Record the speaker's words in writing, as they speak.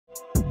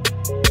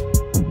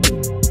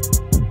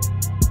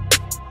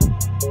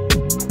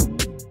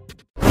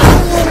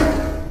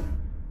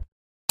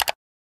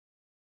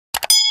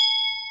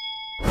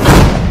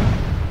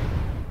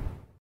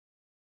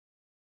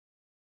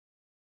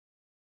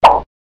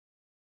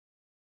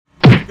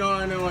What's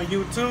going on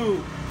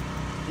YouTube?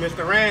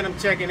 Mr. Random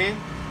checking in.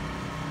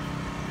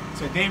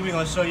 Today we're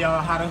going to show y'all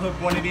how to hook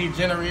one of these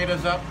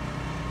generators up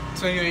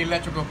to your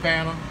electrical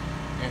panel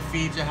and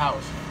feed your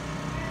house.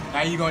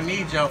 Now you're going to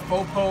need your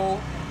 4-pole,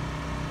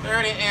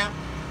 30 amp,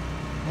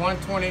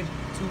 120,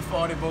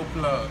 240 volt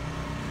plug.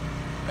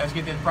 Let's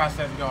get this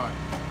process going.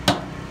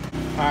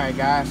 Alright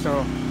guys,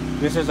 so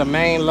this is a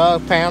main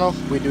lug panel.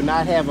 We do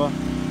not have a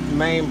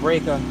main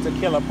breaker to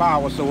kill a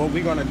power, so what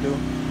we're going to do,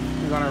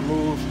 we're going to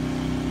remove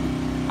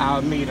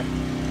our meter.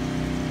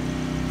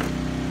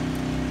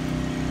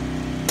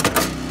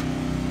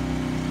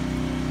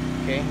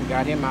 Okay, we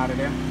got him out of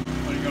there.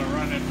 Are you going to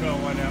run it through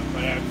with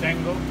that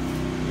single?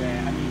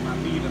 Yeah, I need my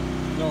meter.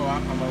 No,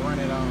 I'm going to run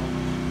it on,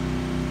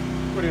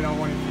 put it on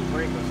one of these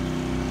breakers.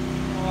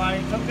 Well, why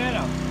you took that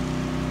out?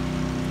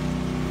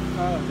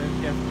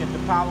 If the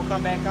power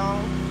come back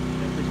on,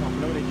 it's just going to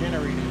blow the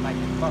generator like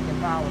the fucking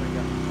power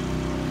together.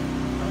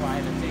 That's why I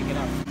had to take it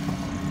out.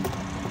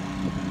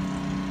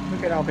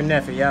 Look at Uncle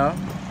Nephew, y'all.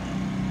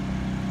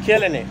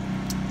 Killing it.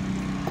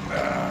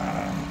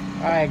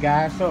 Alright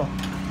guys, so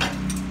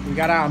we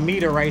got our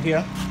meter right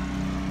here.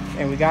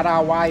 And we got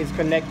our wires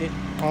connected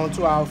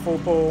onto our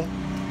 4-pole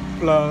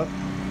plug.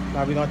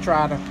 Now we're going to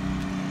try to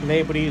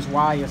label these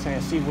wires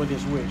and see what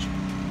is which.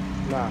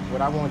 Now,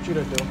 what I want you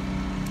to do,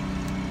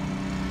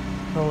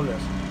 hold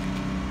this.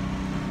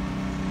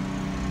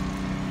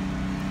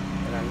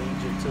 And I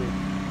need you to,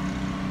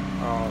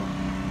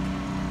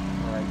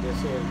 alright,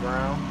 this here is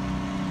ground.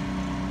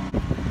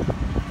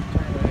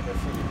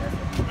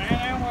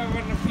 Man, I'm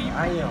with the feet.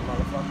 I am,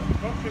 motherfucker.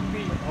 Fuck the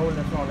feet. Hold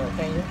this on there,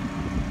 can you?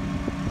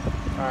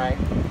 Alright,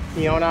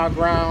 he on our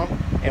ground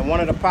and one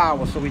of the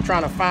power, so we're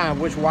trying to find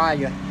which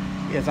wire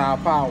is our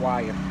power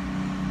wire.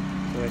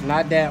 So it's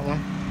not that one.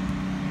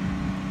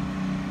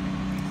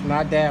 It's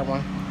not that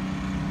one.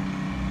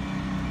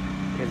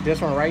 It's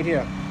this one right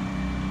here.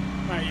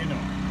 How you know?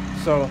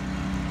 So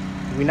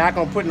we're not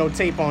gonna put no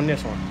tape on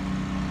this one.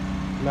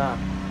 Nah.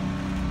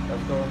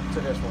 Let's go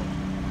to this one.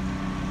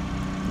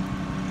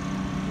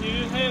 You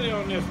just had it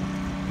on this one.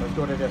 Let's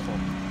go to this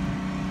one.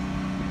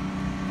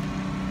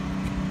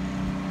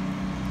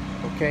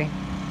 Okay.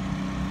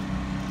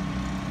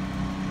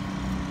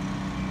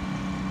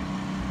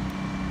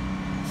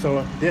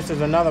 So this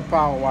is another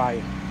power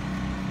wire.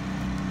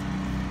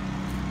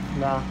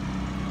 Now,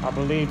 I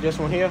believe this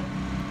one here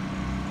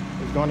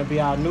is going to be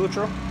our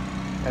neutral.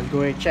 Let's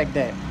go ahead and check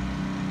that.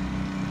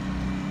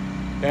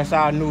 That's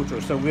our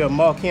neutral. So we'll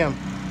mark him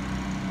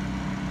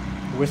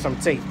with some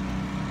tape.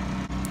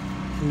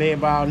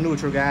 Label our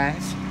neutral,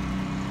 guys.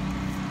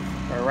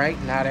 All right,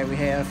 now that we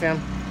have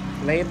him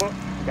labeled,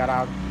 we got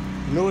our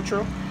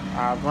neutral,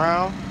 our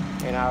ground,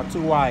 and our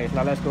 2 wires.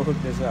 Now let's go hook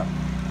this up.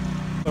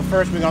 So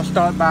first we're gonna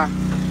start by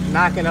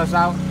knocking us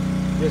out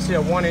this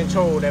here 1-inch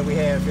hole that we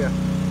have here.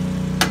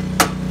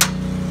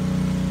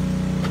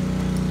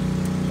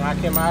 Knock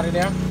him out of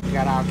there. We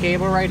got our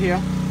cable right here.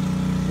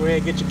 Go ahead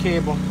and get your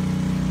cable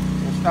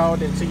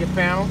installed into your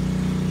panel.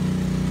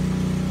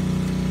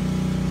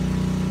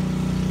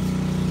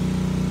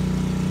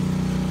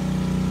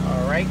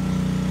 Alright.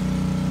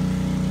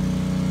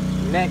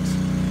 Next,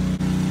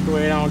 go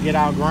ahead and get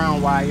our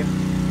ground wire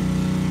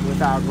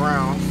with our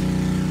grounds,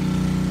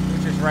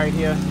 which is right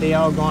here. They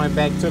all going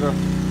back to the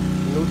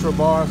neutral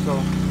bar, so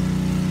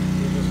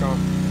we're just gonna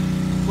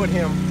put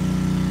him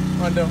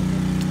under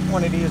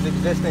one of these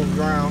existing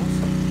grounds.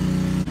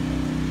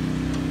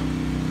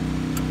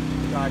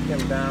 Lock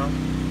him down.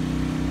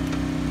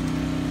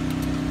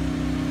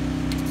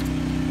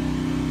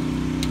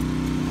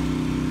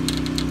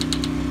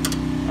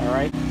 All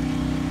right.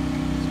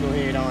 Let's go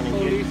ahead on and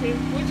get it.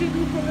 What you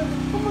do for them?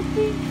 I'm a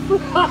thief.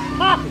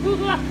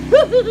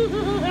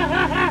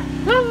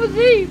 I'm a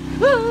thief.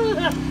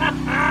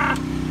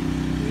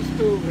 You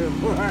stupid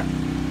boy. I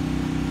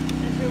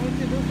said, what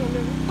you do for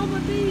them? I'm a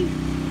thief.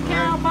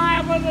 Cow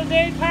by in the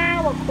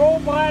daytime, a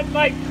crowbar at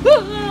night.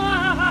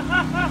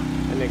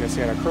 That nigga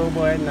said a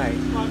crowbar at night.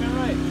 Fucking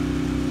right.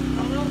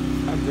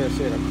 I just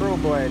said a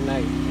crowbar at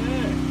night.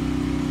 Yeah.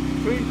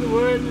 Preach the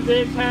word in the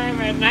daytime,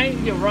 at night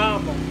you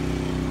rob them.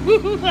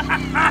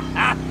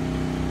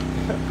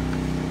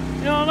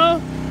 You don't know?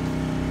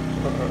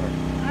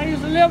 I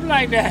used to live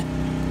like that.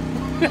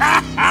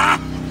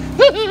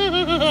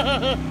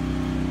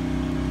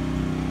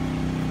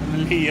 Let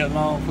me leave you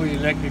alone before you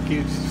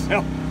electrocute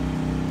yourself.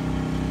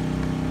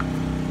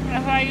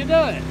 That's how you do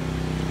it.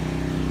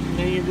 And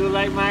then you do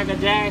like Michael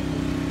Jackson.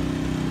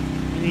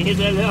 And you hit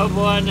that little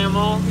boy in them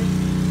arms.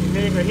 And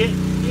then you hit,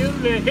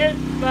 usually hit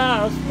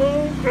by a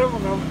smooth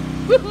criminal.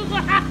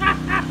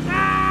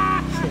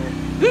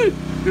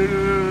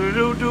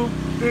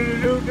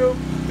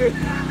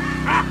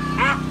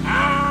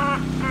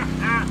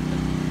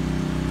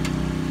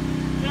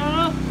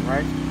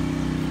 Right?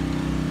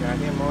 Got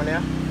him on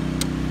there.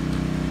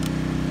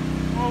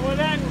 Oh, with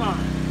that in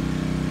mind.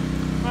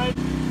 Right.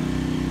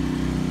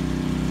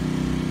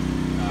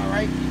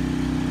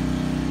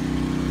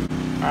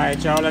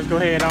 Alright, y'all, let's go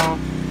ahead on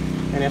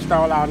and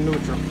install our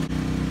neutral.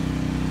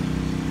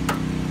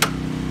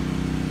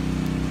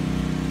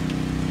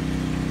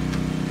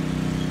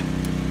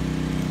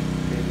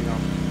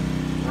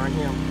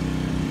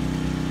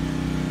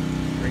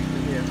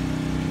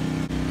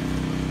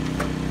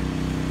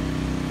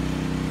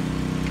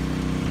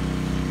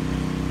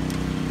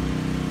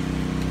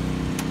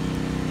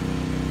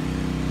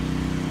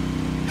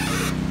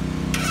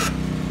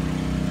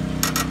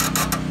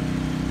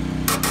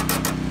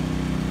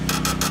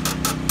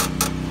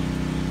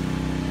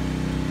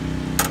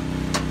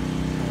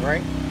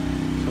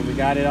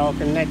 got it all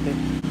connected.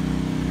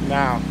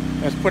 Now,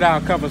 let's put our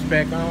covers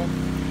back on.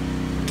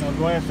 Now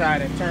go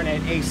inside and turn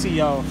that AC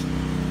off.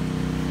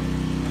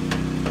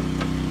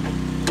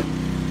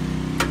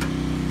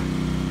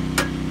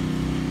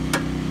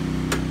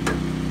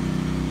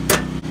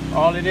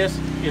 All of this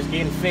is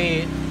getting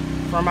fed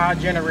from our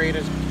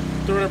generators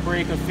through the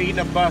breaker, feeding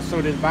the bus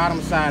so this bottom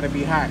side will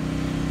be hot.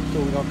 So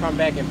we're gonna come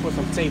back and put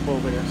some tape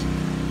over this.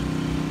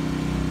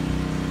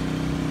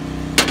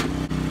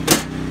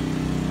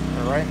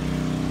 All right,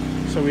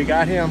 so we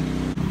got him.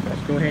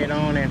 Let's go ahead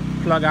on and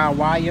plug our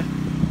wire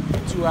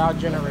to our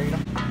generator.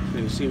 So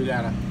you see we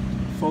got a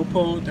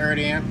 4-pole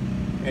 30 amp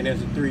and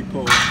there's a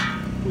 3-pole.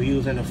 We're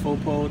using a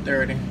 4-pole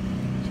 30.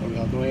 So we're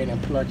gonna go ahead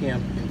and plug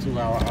him into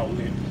our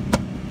outlet.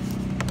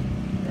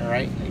 All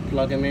right, you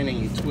plug him in and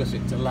you twist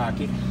it to lock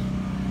it.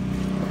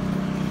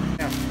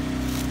 Now,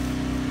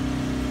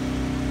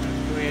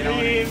 let's go ahead on.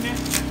 Good evening.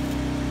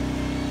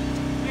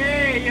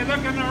 Hey, you're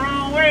looking the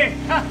wrong way.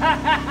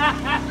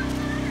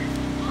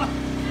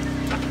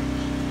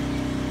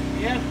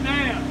 Yes,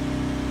 ma'am.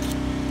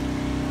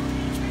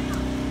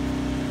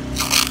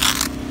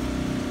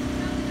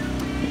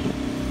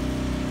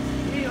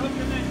 He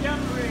hooking that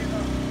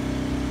generator.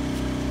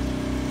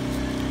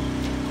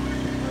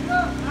 Well,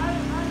 look, I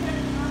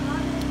didn't know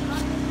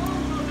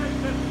that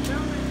system.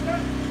 Tell me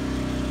that.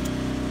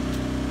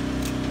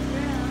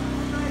 Yeah,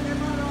 I'm right there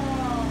by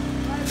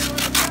right there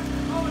with the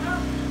captain going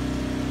up.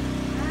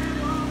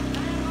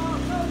 And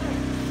also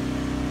there.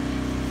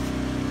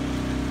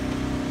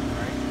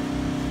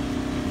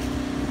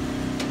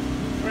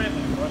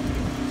 Friendly, but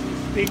she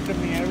speaks to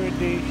me every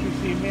day. She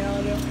see me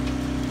out there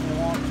and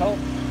won't talk.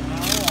 I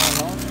don't want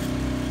her.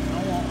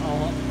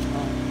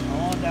 I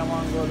want that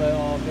one to go to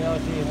Bell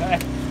City High.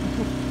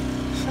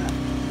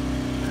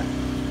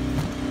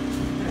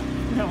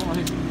 I want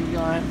to be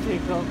going and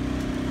pick up.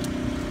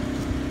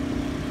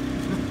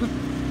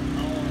 I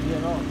want to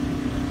get off.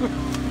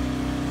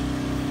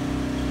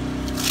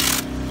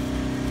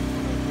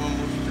 There's one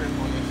more strip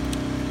on this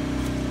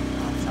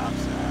top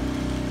side.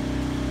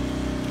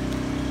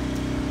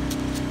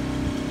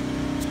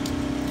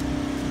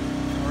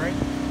 All right.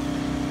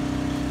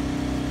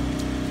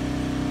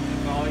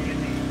 That's all you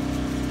need.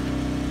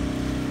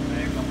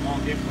 Come on,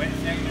 get wet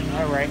and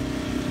All right.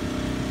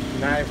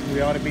 Now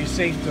we ought to be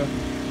safe to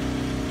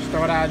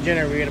start our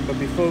generator, but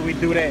before we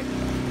do that,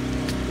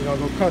 we're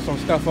gonna go cut some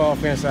stuff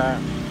off inside.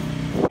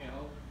 All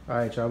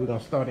right, y'all, we're gonna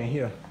start in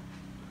here.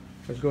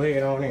 Let's go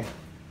ahead on in.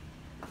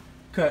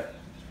 Cut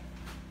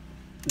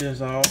this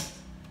off.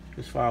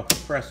 This for our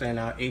compressor and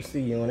our AC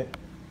unit.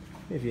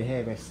 If you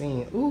haven't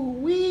seen, ooh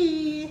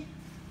wee,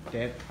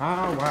 that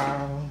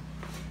power.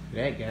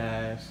 That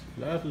guys,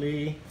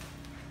 lovely.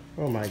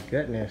 Oh my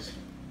goodness.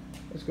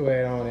 Let's go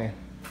ahead on and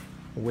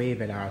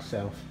wave at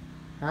ourselves.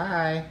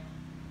 Hi.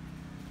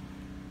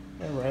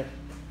 All right.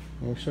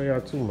 I won't show y'all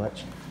too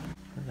much.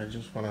 I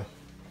just want to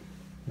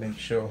make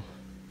sure.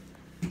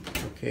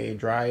 Okay,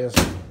 dryer's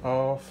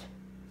off.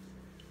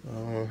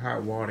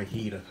 Hot water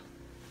heater.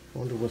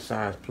 Wonder what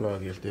size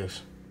plug is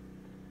this.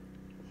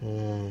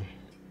 Let's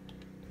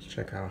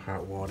check our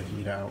hot water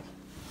heater out.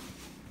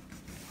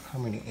 How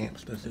many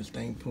amps does this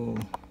thing pull?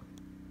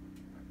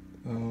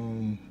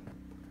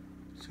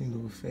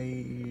 Single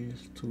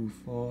phase,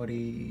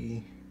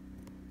 240,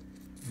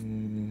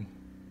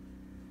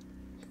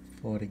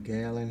 40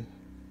 gallon.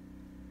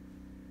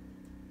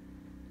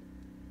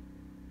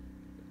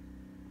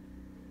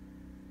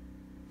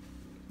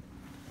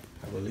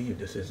 I believe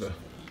this is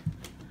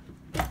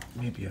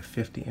maybe a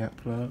 50 amp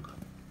plug.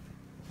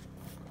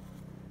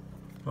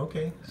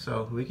 Okay,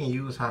 so we can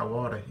use hot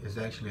water. It's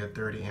actually a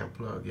 30 amp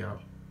plug,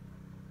 y'all.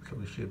 So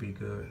we should be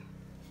good.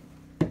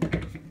 All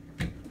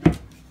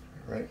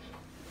right.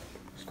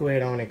 Let's go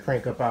ahead on and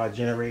crank up our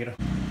generator.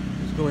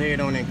 Let's go ahead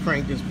on and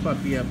crank this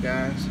puppy up,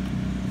 guys.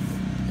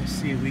 Let's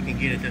see if we can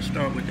get it to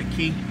start with the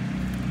key.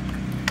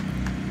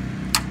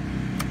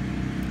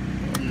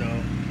 Oh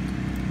no.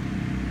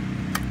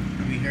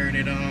 We heard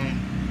it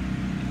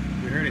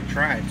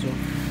try it, so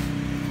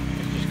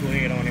let's just go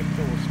ahead on and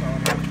pull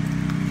start up.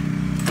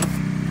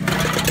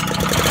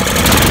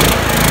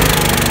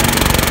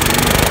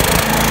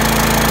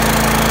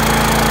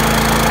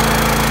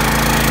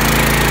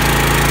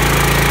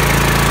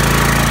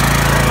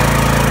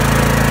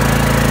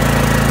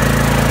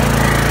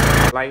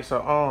 Lights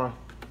are on,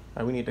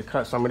 and we need to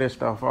cut some of this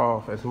stuff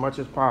off as much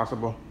as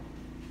possible.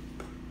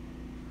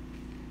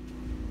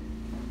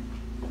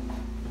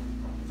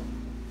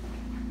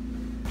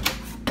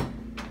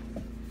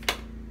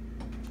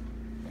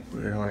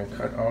 We're going to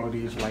cut all of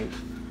these lights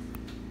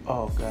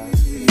off,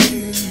 guys.